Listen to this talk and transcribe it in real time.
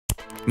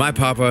My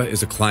papa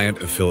is a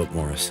client of Philip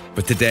Morris,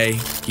 but today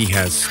he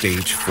has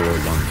stage 4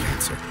 lung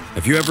cancer.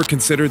 Have you ever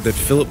considered that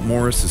Philip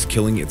Morris is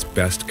killing its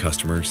best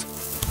customers?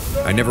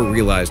 I never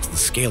realized the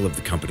scale of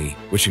the company,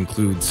 which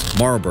includes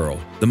Marlboro,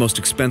 the most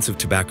expensive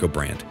tobacco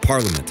brand,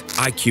 Parliament,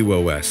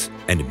 IQOS,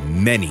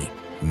 and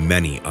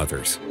many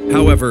others.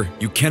 However,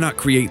 you cannot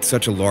create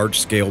such a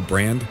large-scale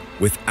brand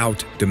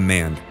without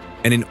demand.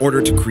 And in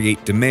order to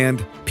create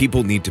demand,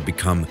 people need to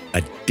become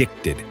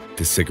addicted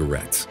to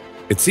cigarettes.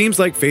 It seems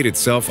like fate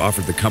itself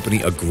offered the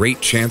company a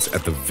great chance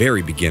at the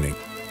very beginning.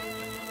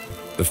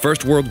 The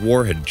First World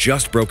War had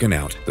just broken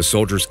out. The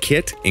soldiers'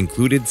 kit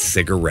included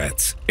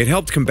cigarettes. It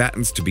helped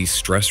combatants to be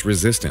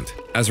stress-resistant.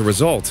 As a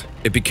result,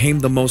 it became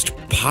the most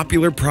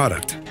popular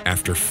product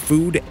after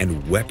food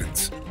and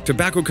weapons.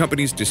 Tobacco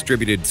companies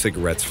distributed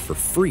cigarettes for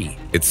free.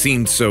 It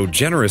seemed so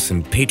generous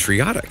and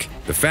patriotic.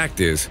 The fact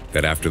is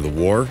that after the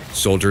war,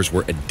 soldiers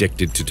were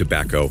addicted to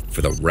tobacco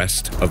for the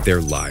rest of their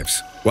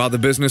lives. While the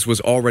business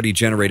was already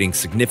generating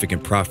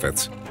significant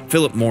profits,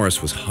 Philip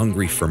Morris was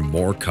hungry for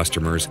more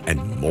customers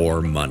and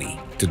more money.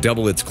 To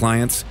double its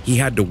clients, he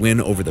had to win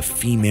over the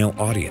female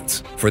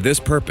audience. For this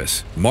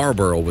purpose,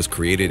 Marlboro was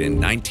created in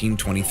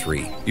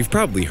 1923. You've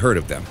probably heard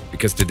of them,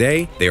 because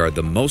today they are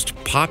the most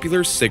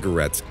popular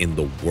cigarettes in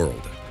the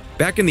world.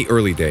 Back in the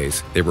early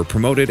days, they were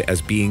promoted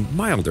as being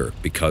milder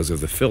because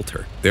of the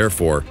filter.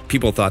 Therefore,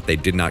 people thought they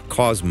did not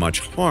cause much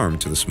harm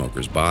to the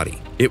smoker's body.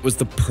 It was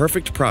the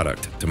perfect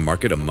product to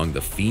market among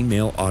the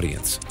female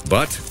audience.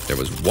 But there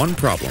was one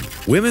problem.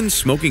 Women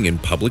smoking in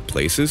public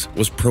places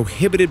was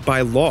prohibited by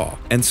law,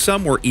 and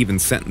some were even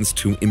sentenced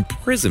to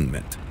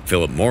imprisonment.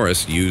 Philip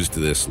Morris used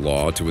this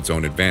law to its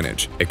own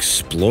advantage,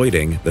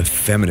 exploiting the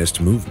feminist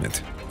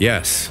movement.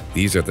 Yes,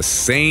 these are the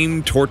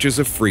same torches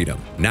of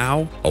freedom.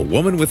 Now, a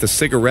woman with a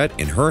cigarette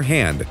in her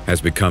hand has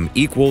become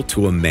equal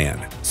to a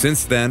man.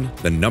 Since then,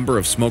 the number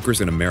of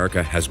smokers in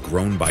America has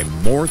grown by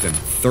more than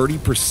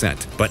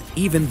 30%, but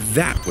even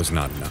that was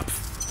not enough.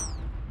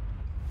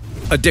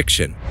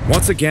 Addiction.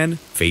 Once again,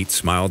 fate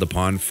smiled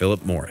upon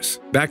Philip Morris.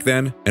 Back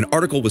then, an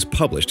article was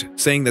published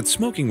saying that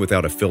smoking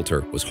without a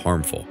filter was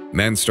harmful.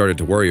 Men started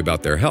to worry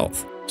about their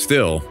health.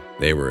 Still,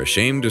 they were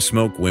ashamed to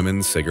smoke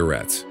women's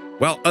cigarettes.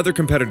 While other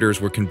competitors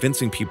were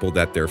convincing people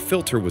that their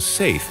filter was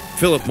safe,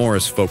 Philip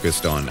Morris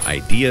focused on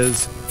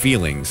ideas,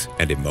 feelings,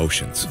 and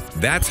emotions.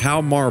 That's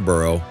how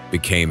Marlboro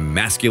became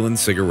masculine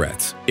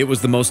cigarettes. It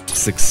was the most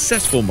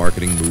successful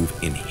marketing move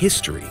in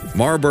history.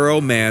 Marlboro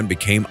Man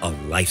became a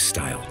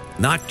lifestyle,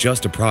 not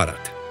just a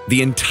product.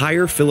 The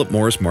entire Philip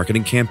Morris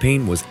marketing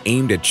campaign was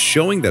aimed at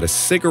showing that a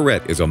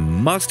cigarette is a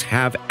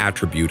must-have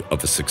attribute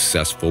of a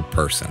successful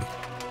person.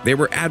 They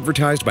were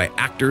advertised by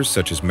actors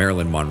such as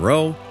Marilyn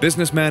Monroe,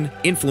 businessmen,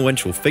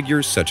 influential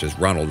figures such as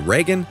Ronald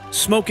Reagan.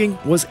 Smoking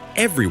was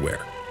everywhere,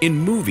 in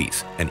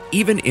movies and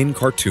even in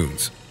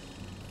cartoons.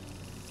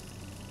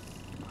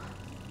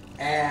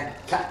 And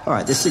cut. All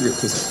right, this cigarette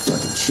tastes like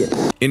fucking shit.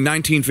 In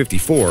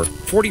 1954,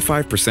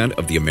 45%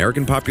 of the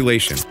American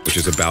population, which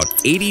is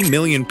about 80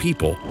 million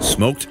people,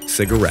 smoked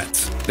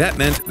cigarettes. That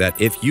meant that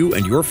if you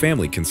and your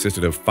family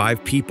consisted of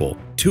 5 people,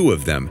 2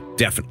 of them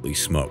definitely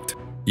smoked.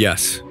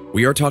 Yes,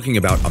 we are talking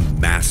about a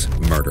mass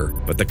murder,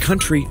 but the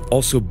country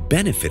also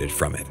benefited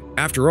from it.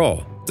 After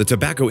all, the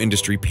tobacco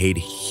industry paid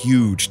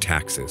huge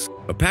taxes.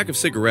 A pack of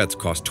cigarettes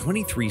cost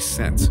 23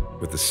 cents,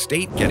 with the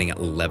state getting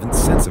 11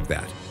 cents of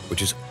that,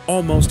 which is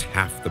almost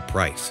half the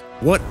price.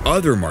 What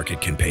other market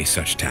can pay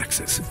such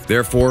taxes?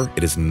 Therefore,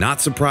 it is not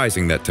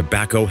surprising that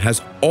tobacco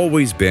has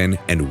always been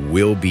and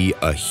will be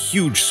a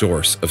huge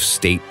source of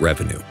state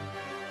revenue.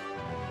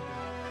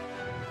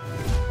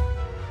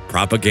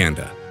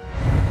 Propaganda.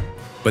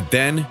 But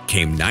then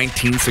came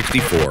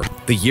 1964,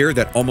 the year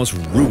that almost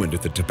ruined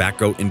the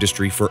tobacco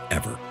industry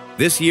forever.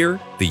 This year,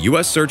 the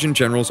U.S. Surgeon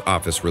General's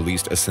office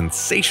released a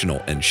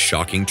sensational and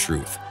shocking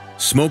truth.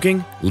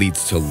 Smoking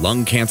leads to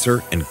lung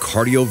cancer and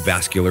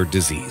cardiovascular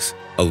disease.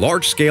 A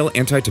large-scale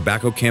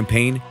anti-tobacco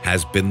campaign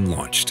has been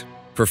launched.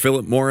 For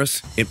Philip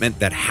Morris, it meant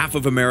that half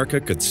of America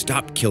could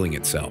stop killing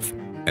itself,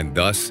 and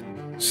thus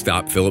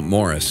stop Philip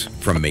Morris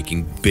from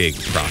making big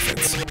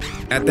profits.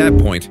 At that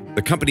point,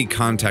 the company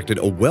contacted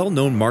a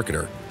well-known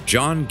marketer,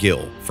 John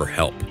Gill, for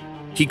help.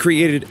 He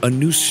created a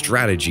new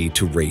strategy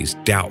to raise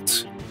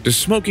doubts. Does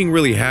smoking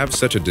really have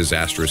such a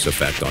disastrous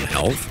effect on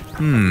health?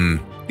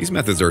 These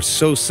methods are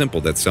so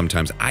simple that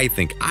sometimes I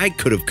think I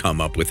could have come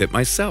up with it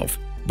myself.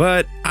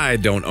 But I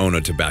don't own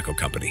a tobacco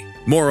company.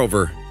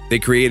 Moreover, they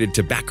created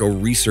tobacco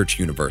research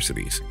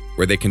universities,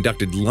 where they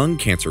conducted lung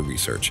cancer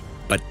research,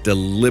 but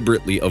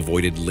deliberately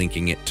avoided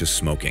linking it to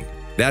smoking.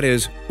 That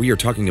is, we are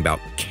talking about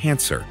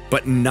cancer,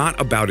 but not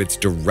about its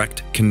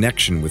direct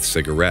connection with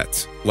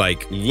cigarettes.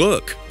 Like,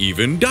 look,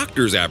 even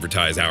doctors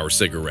advertise our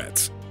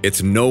cigarettes.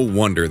 It's no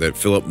wonder that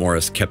Philip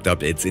Morris kept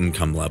up its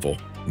income level.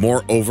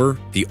 Moreover,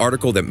 the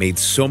article that made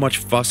so much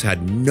fuss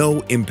had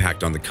no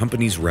impact on the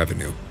company's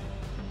revenue.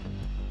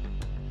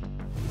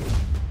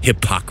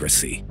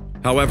 Hypocrisy.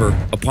 However,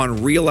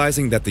 upon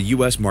realizing that the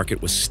US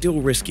market was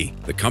still risky,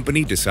 the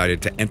company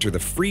decided to enter the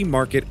free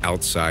market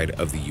outside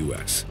of the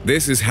US.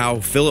 This is how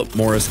Philip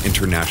Morris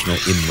International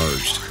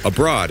emerged.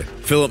 Abroad,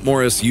 Philip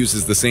Morris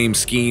uses the same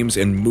schemes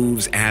and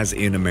moves as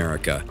in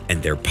America,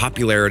 and their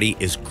popularity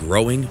is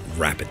growing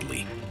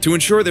rapidly. To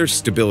ensure their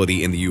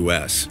stability in the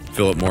US,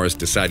 Philip Morris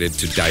decided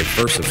to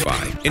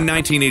diversify. In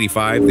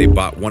 1985, they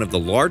bought one of the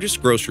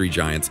largest grocery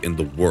giants in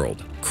the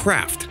world,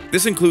 Kraft.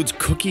 This includes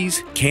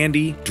cookies,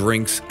 candy,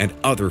 drinks, and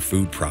other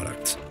food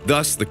products.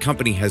 Thus, the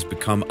company has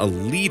become a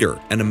leader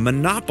and a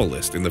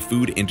monopolist in the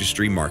food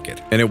industry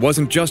market. And it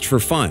wasn't just for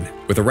fun.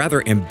 With a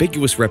rather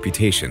ambiguous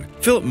reputation,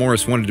 Philip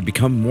Morris wanted to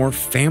become more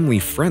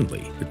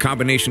family-friendly. The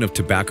combination of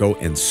tobacco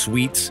and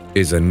sweets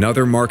is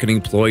another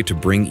marketing ploy to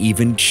bring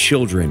even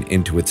children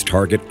into its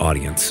target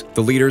audience.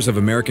 The leaders of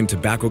American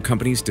tobacco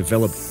companies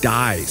developed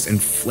dyes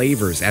and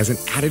flavors as an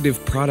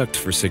additive product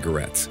for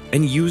cigarettes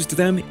and used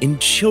them in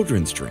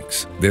children's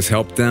drinks. This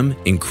helped them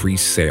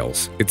increase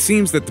sales. It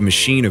seems that the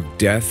machine of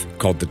death,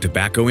 called the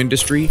tobacco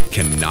industry,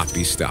 cannot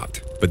be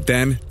stopped. But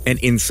then, an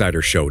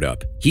insider showed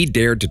up. He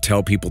dared to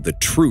tell people the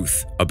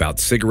truth about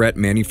cigarette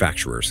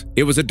manufacturers.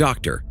 It was a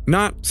doctor.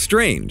 Not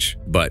strange,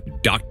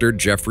 but Dr.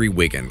 Jeffrey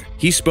Wiggand.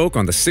 He spoke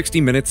on the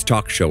 60 Minutes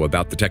talk show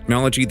about the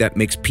technology that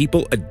makes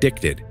people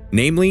addicted,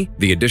 namely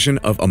the addition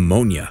of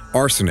ammonia,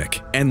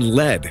 arsenic, and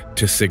lead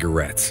to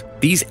cigarettes.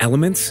 These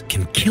elements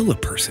can kill a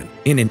person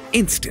in an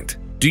instant.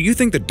 Do you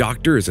think the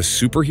doctor is a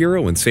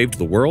superhero and saved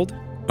the world?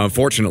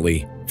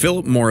 Unfortunately,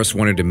 Philip Morris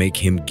wanted to make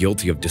him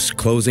guilty of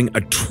disclosing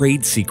a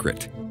trade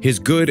secret. His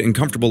good and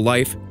comfortable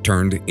life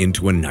turned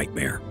into a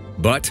nightmare.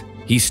 But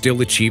he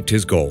still achieved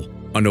his goal.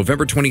 On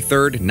November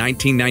 23,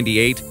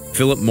 1998,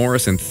 Philip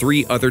Morris and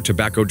 3 other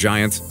tobacco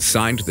giants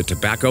signed the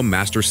Tobacco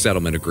Master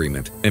Settlement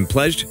Agreement and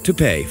pledged to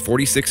pay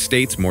 46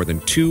 states more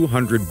than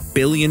 $200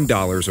 billion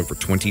over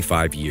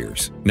 25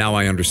 years. Now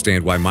I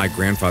understand why my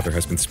grandfather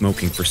has been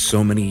smoking for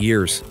so many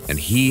years, and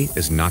he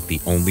is not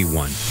the only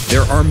one.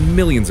 There are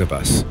millions of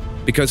us,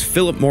 because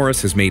Philip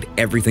Morris has made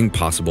everything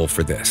possible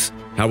for this.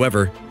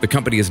 However, the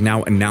company has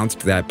now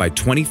announced that by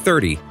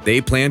 2030, they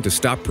plan to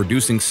stop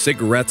producing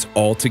cigarettes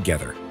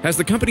altogether. Has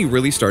the company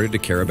really started to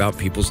care about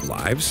people's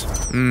lives?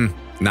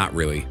 Not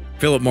really.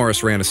 Philip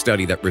Morris ran a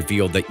study that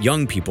revealed that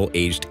young people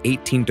aged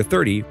 18 to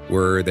 30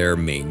 were their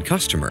main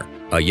customer.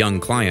 A young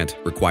client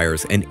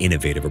requires an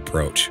innovative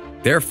approach.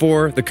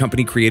 Therefore, the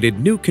company created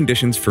new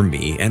conditions for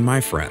me and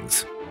my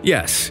friends.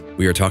 Yes,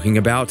 we are talking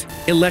about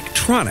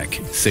electronic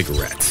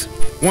cigarettes.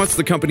 Once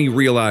the company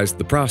realized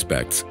the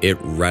prospects, it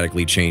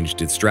radically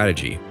changed its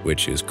strategy,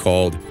 which is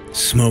called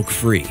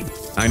smoke-free.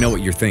 I know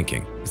what you're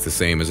thinking. It's the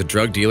same as a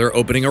drug dealer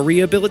opening a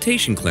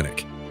rehabilitation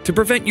clinic. To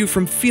prevent you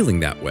from feeling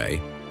that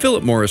way,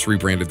 Philip Morris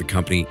rebranded the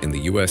company in the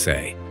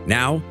USA.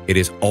 Now it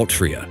is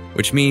Altria,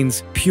 which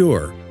means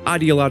pure,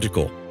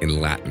 ideological in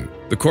Latin.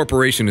 The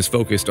corporation is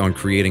focused on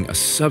creating a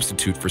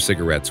substitute for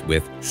cigarettes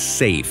with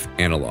safe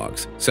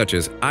analogs, such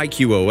as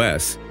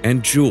IQOS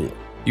and Juul.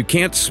 You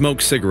can't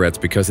smoke cigarettes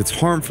because it's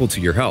harmful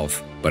to your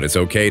health, but it's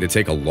okay to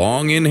take a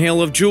long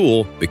inhale of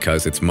Juul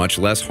because it's much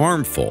less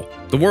harmful.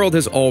 The world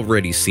has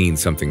already seen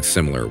something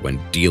similar when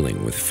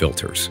dealing with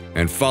filters.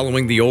 And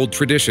following the old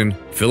tradition,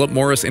 Philip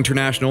Morris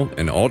International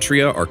and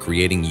Altria are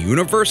creating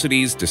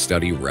universities to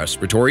study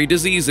respiratory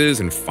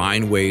diseases and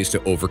find ways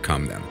to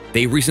overcome them.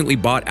 They recently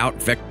bought out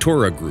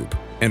Vectura Group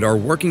and are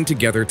working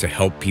together to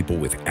help people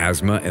with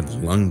asthma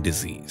and lung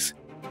disease.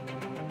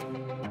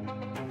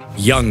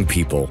 Young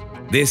people.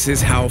 This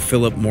is how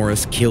Philip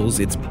Morris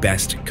kills its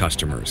best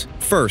customers.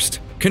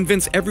 First,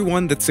 convince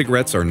everyone that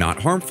cigarettes are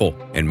not harmful,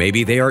 and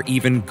maybe they are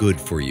even good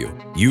for you.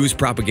 Use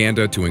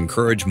propaganda to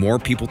encourage more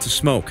people to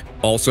smoke.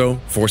 Also,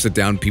 force it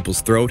down people's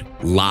throat,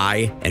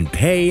 lie, and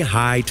pay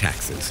high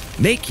taxes.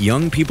 Make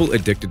young people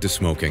addicted to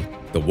smoking,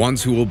 the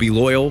ones who will be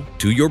loyal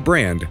to your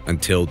brand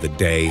until the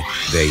day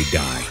they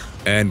die.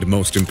 And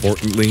most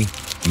importantly,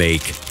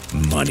 make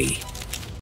money.